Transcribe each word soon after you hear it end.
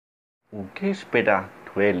O que esperar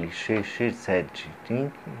do LG G7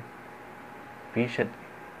 ThinQ? Ficha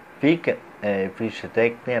técnica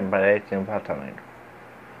aparece no apartamento.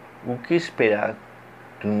 O que esperar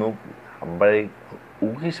do novo aparelho?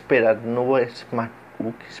 O que esperar do novo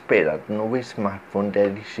smartphone da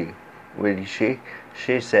LG? O LG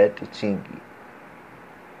G7 ThinQ.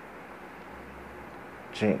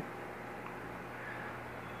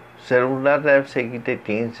 O celular deve seguir a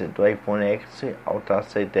tendência do iPhone X alta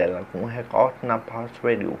tela com um recorte na parte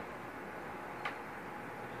superior.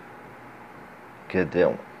 Quer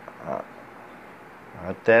dizer, a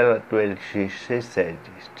tela do LG G7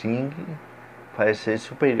 ThinQ vai ser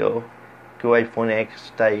superior que o iPhone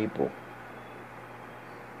X da Apple.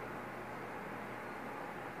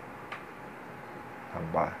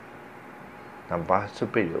 Na parte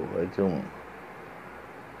superior vai ter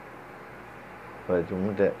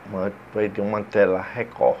uma tela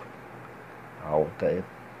recorte alta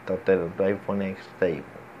da tela do iPhone X da Apple.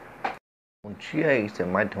 Um dia isso é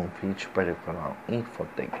mais um vídeo para o canal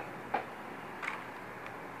Infotec.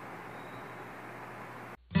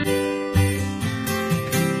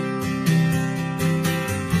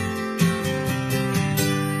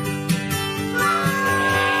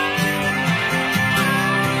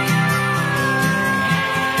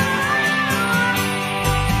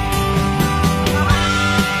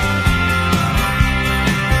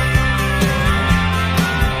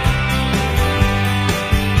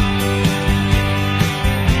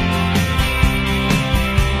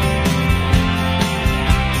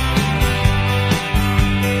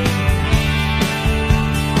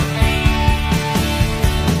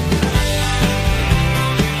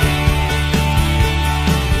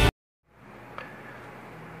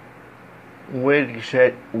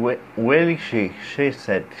 O LG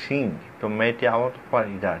G7 ThinQ promete alta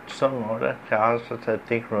qualidade sonora graças à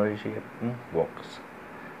tecnologia Boombox.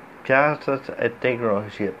 Graças à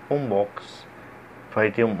tecnologia Boombox vai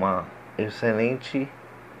ter uma excelente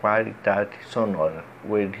qualidade sonora.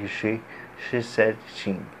 O LG G7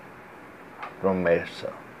 ThinQ.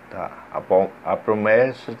 A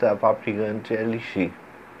promessa da fabricante LG.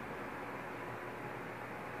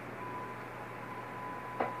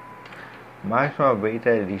 Mais uma vez, a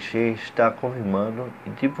LG está confirmando e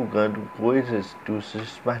divulgando coisas dos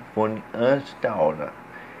smartphones antes da hora.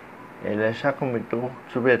 Ela já comentou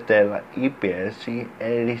sobre a tela IPS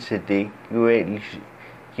LCD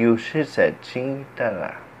que o G7 ThinQ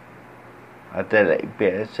trará. A tela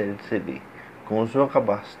IPS LCD, com sua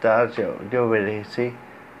capacidade de oferecer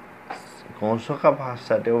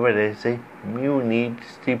 1000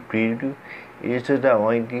 nits de brilho e seu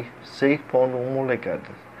tamanho de 6,1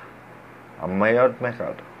 polegadas. A maior do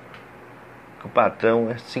mercado. O padrão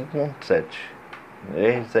é 5.7.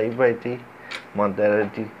 Esse aí vai ter uma tela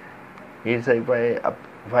de. Isso aí vai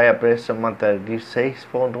aparecer uma tela de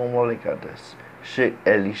 6,1 polegadas.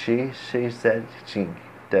 LG G7 ThinQ.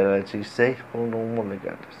 Tela de 6,1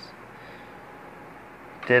 polegadas.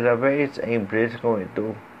 Terceira vez a empresa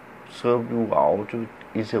comentou sobre o áudio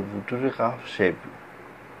e seu futuro carro-chefe.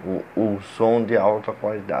 O som de alta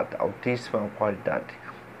qualidade, altíssima qualidade.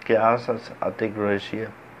 Graças à tecnologia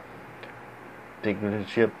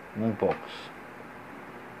Boombox.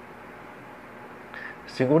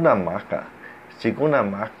 Segundo a marca,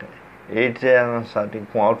 ele é lançado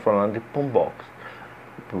com alto-falante Boombox,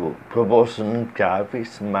 proporcionando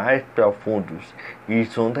graves mais profundos e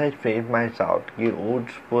som 10 vezes mais alto que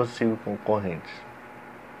outros possíveis concorrentes.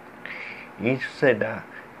 Isso será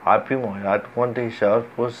aprimorado quando deixar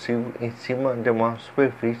possível em cima de uma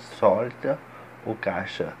superfície sólida ou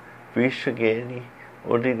caixa, visto que ele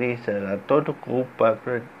utilizará todo o corpo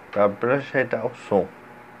para projetar o som,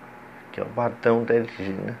 que é o padrão da LG,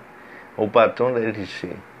 né? O padrão da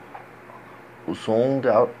LG.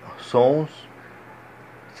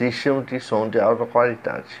 Sistema de som de alta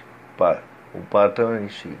qualidade para o padrão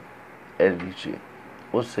LG.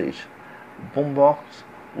 Ou seja, o Boombox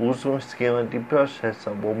usa um esquema de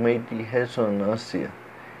processamento por meio de ressonância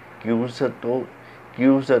que usa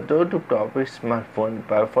todo o próprio smartphone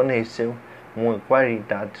para fornecer uma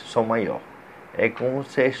qualidade de som maior. É como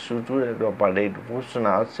se a estrutura do aparelho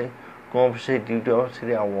funcionasse com o objetivo de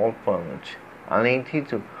auxiliar o alto-falante. Além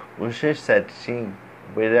disso, o G7 ThinQ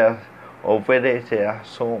oferecerá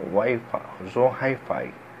som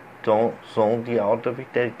Hi-Fi, som de alta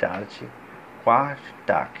vitalidade,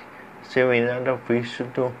 qualidade, semelhante ao visto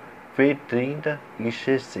do V30 e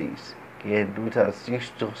G6. Que reduz a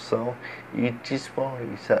distorção e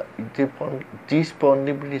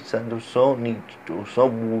disponibilizando o som nítido, o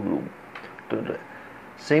som puro,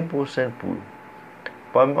 100% puro.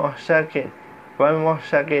 Para mostrar que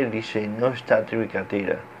a LG não está de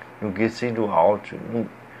brincadeira, No quesito áudio,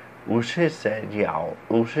 o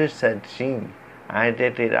G7 ThinQ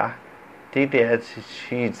ainda terá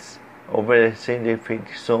TDS-X oferecendo efeito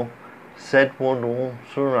de som 7.1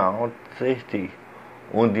 sonora 3D,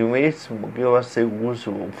 onde mesmo que você use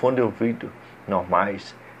o fone de ouvido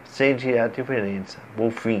normais, sentirá a diferença.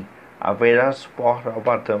 Por fim, haverá suporte ao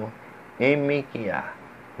botão MQA,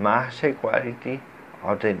 Master Quality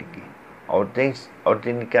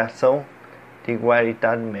autenticação de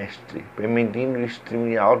qualidade mestre, permitindo stream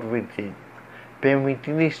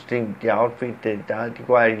de alta fidelidade e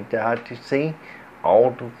qualidade sem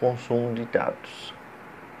alto consumo de dados.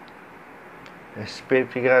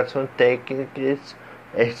 Especificação técnica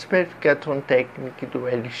do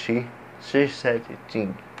LX G7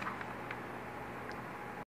 ThinQ.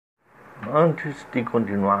 Antes de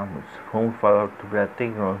continuarmos, vamos falar sobre a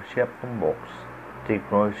tecnologia Boombox.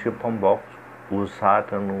 Tecnologia Boombox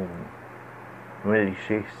usada no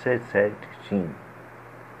LX G7 ThinQ.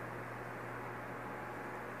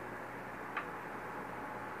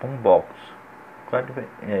 Boombox.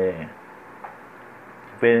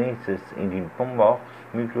 Diferenças entre Boombox,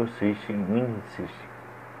 microsystem e mini-system.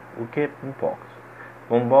 O que é Boombox?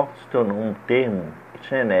 Boombox tornou um termo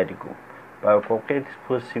genérico para qualquer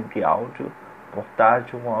dispositivo de áudio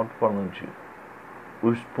portátil com alto-falante.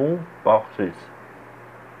 Os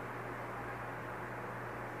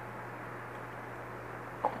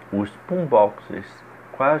boomboxes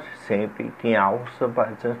quase sempre têm alça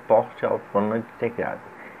para transporte de alto-falante integrado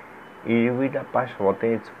e devido à baixa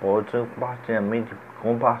potência possuem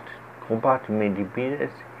compartimento de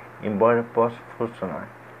pilhas, embora possa funcionar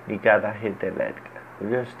ligado à rede elétrica.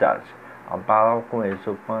 Curiosidade: a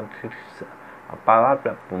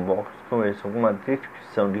palavra Boombox começou com uma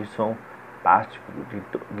descrição de som básico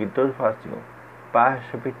que todos faziam,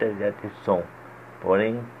 baixa fidelidade de som,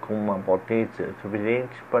 porém com uma potência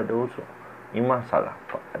suficiente para uso em uma sala.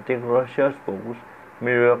 A tecnologia aos poucos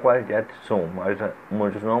melhorou a qualidade de som, mas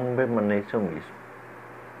o nome permanece o mesmo.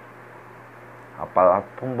 A palavra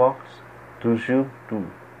Boombox surgiu do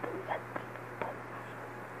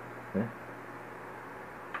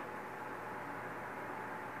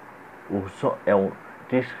o som é uma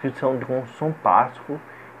descrição de um som básico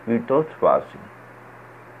que todos fazem.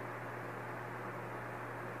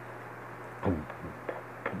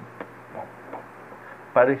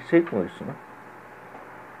 Parecido com isso, né?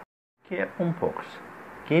 O que é Boombox?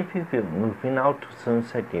 Quem viveu no final dos anos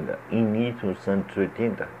 70 e início dos anos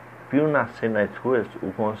 80 viu nascer nas ruas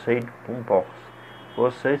o conceito de Boombox.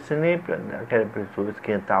 Você se lembra daquelas pessoas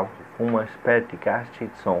que andavam com uma espécie de caixa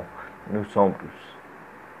de som nos ombros,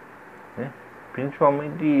 né?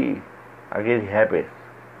 Principalmente aqueles rappers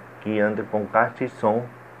que andam com caixa de som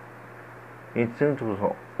em cima dos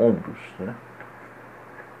ombros, né?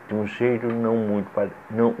 De um jeito não muito prático,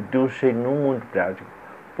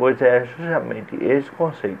 pois é justamente esse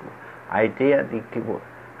conceito, a ideia de que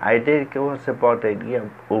você poderia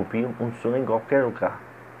ouvir um som em qualquer lugar,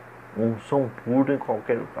 um som puro em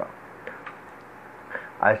qualquer lugar.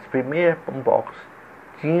 As primeiras Boombox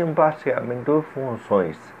tinham basicamente duas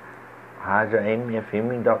funções: rádio AM e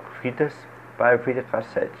FM em fitas para fita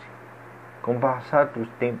cassete. Com o passar do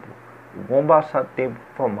tempo, o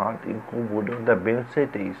formato e configuraram também os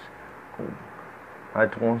CDs,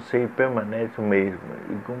 mas o conceito permanece o mesmo.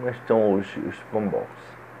 E como estão hoje os Boombox?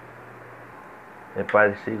 É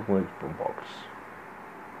parecido com os Boombox.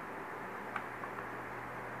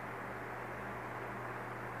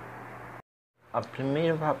 A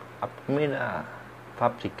primeira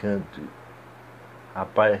fabricante a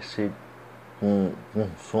aparecer com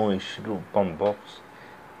som estilo Boombox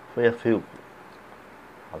foi a Philco.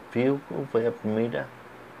 A Philco foi a primeira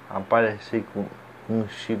a aparecer com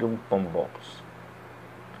estilo Boombox.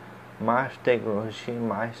 Mais tecnologia,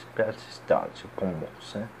 mais praticidade,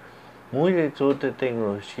 Boombox, né? Muitas outras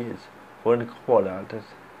tecnologias foram incorporadas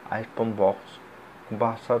às Boombox com o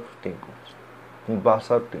passar do tempo.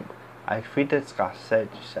 As fitas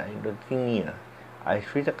cassete saíram de linha. As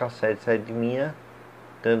fitas cassete saíram de linha,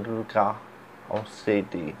 dando lugar ao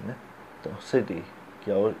CD, né? Então, CD, que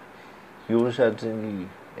hoje a gente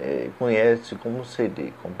conhece como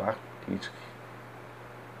CD, Compact Disc,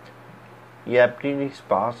 e abrindo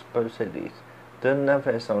espaço para os CDs, tanto na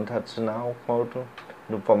versão tradicional quanto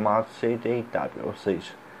no formato CD e W, ou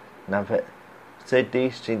seja,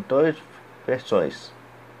 CDs tem duas versões,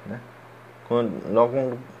 né?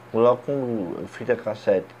 Logo quando a fita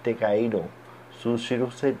cassete decaíram, surgiram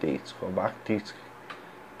os CDs, Compact Disc,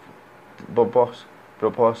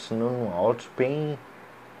 proporcionando um áudio bem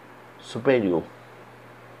superior,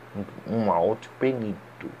 um áudio bem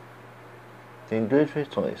nítido. Tem duas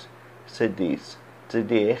versões: CDs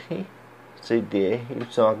CDR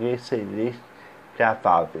são aqueles CDs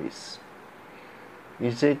graváveis. E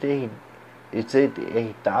CDRW,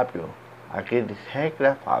 aqueles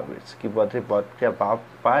regraváveis que você pode gravar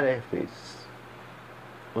várias vezes.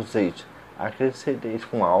 Ou seja, aqueles CDs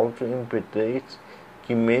com áudio MP3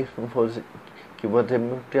 que você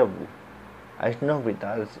mesmo gravou. As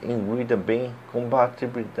novidades incluem também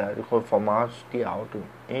compatibilidade com formatos de áudio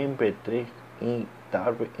MP3 e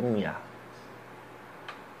WMA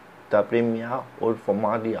ou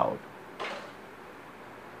formato de áudio.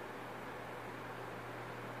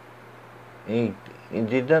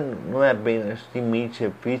 Entendendo, não é bem as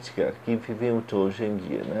limites físicas que vivemos hoje em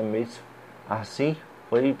dia, não é mesmo? Assim,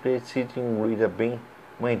 foi preciso incluir também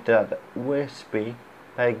uma entrada USB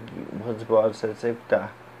para que você possa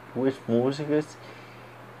executar duas músicas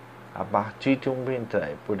a partir de um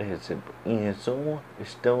pendrive, por exemplo. Em resumo,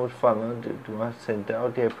 estamos falando de uma central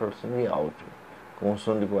de reprodução de áudio, com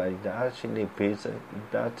som de qualidade, limpeza e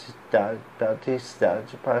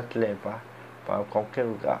praticidade para levar para qualquer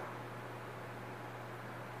lugar.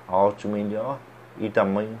 Áudio melhor e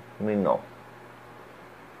tamanho menor.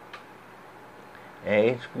 É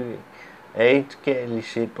isso que a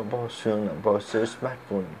LG proporciona para o seu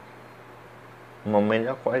smartphone. Uma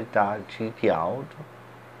melhor qualidade de áudio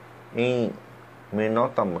em menor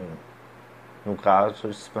tamanho. No caso,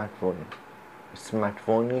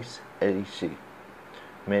 smartphones LG.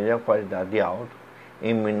 Melhor qualidade de áudio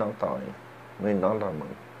em menor tamanho.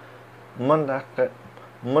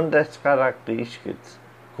 Uma das características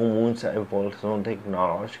comuns à evolução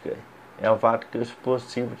tecnológica é o fato que os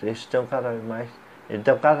dispositivos estão cada vez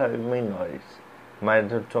menores,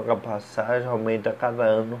 mas a sua capacidade aumenta a cada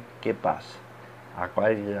ano que passa. A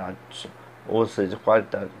qualidade, ou seja, a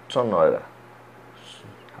qualidade sonora.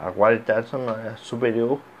 A qualidade sonora é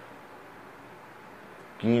superior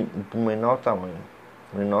que o menor tamanho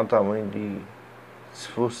de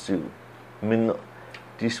dispositivo.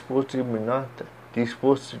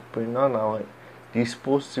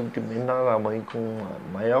 Dispositivo de menor tamanho com uma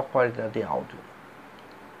maior qualidade de áudio.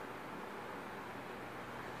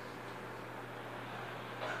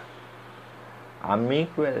 A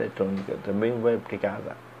microeletrônica também foi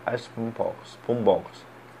aplicada às Boombox,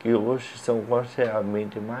 que hoje são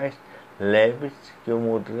consideravelmente mais leves que o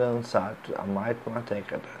modelo lançado há mais de uma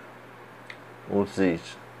década. Ou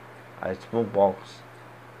seja, as Boombox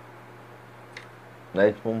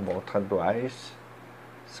atuais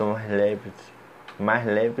são mais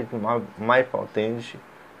leves e mais potentes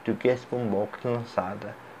do que as Boombox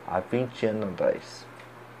lançadas há 20 anos atrás.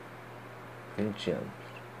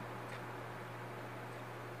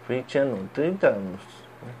 30 anos.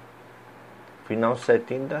 Final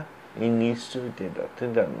 70, início 80,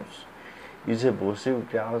 30 anos. Isso é possível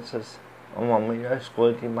graças a uma melhor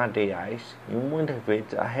escolha de materiais e muitas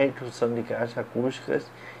vezes a redução de caixas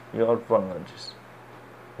acústicas e alto-falantes.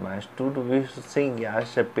 Mas tudo isso sem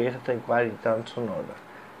gastar perda de qualidade sonora.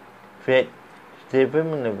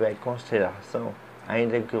 Devemos levar em consideração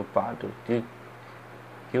ainda que o fato de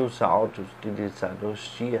que os áudios utilizados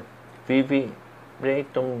hoje em dia vivem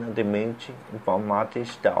predominantemente em formato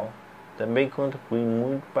digital também contribui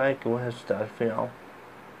muito para que o resultado final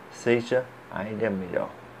seja ainda melhor.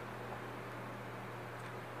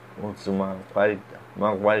 Uma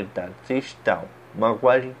qualidade digital, uma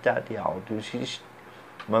qualidade de áudio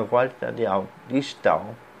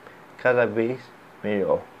digital cada vez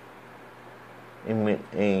melhor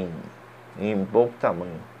em pouco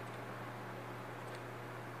tamanho,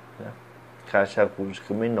 né? Caixas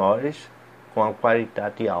acústicas menores com a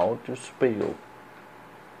qualidade de áudio superior.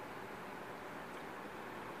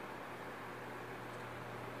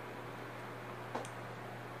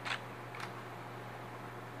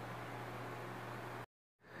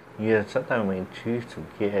 E é exatamente isso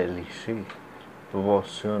que a LG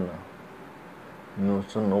proporciona no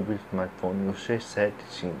seu novo smartphone, o G7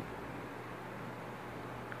 ThinQ.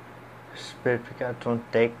 Especificação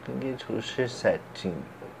técnica do G7 ThinQ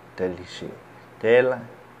da LG. Tela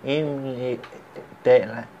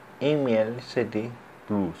LCD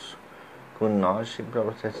Plus com notch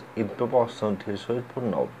e proporção de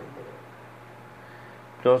 18:9.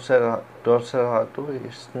 Processador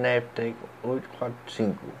Snapdragon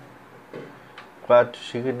 845, 4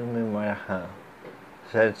 GB de memória RAM,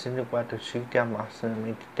 704 GB de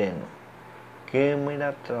armazenamento interno.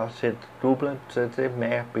 Câmera traseira dupla de 16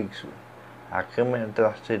 megapixels. A câmera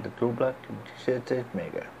traseira dupla de 16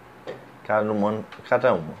 megapixels.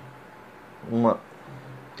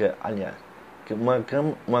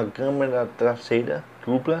 Uma câmera traseira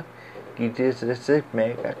dupla de 16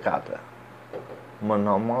 megapixels cada. Uma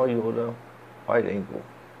normal e outra wide angle.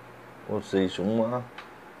 ou seja, uma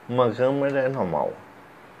câmera é normal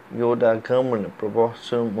e outra câmera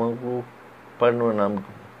proporciona um ângulo panorâmico.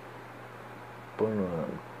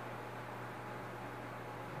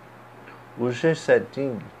 O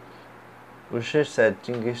G7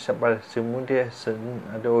 ThinQ estabeleceu muito interessante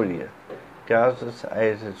na teoria. Graças a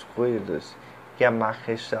essas coisas que a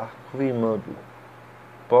marca está confirmando,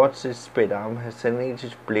 pode-se esperar um excelente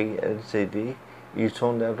display LCD e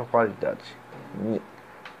som de alta qualidade.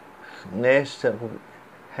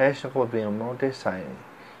 Resta confirmar o design,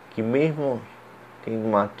 que mesmo tendo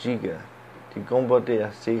uma dica de como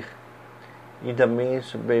poderia ser, e também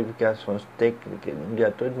sobre verificações técnicas no dia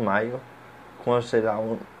 2 de maio, considerar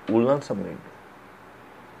o lançamento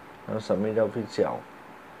oficial.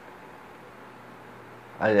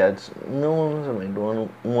 Aliás, não um lançamento,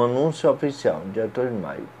 um anúncio oficial, dia 2 de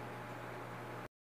maio.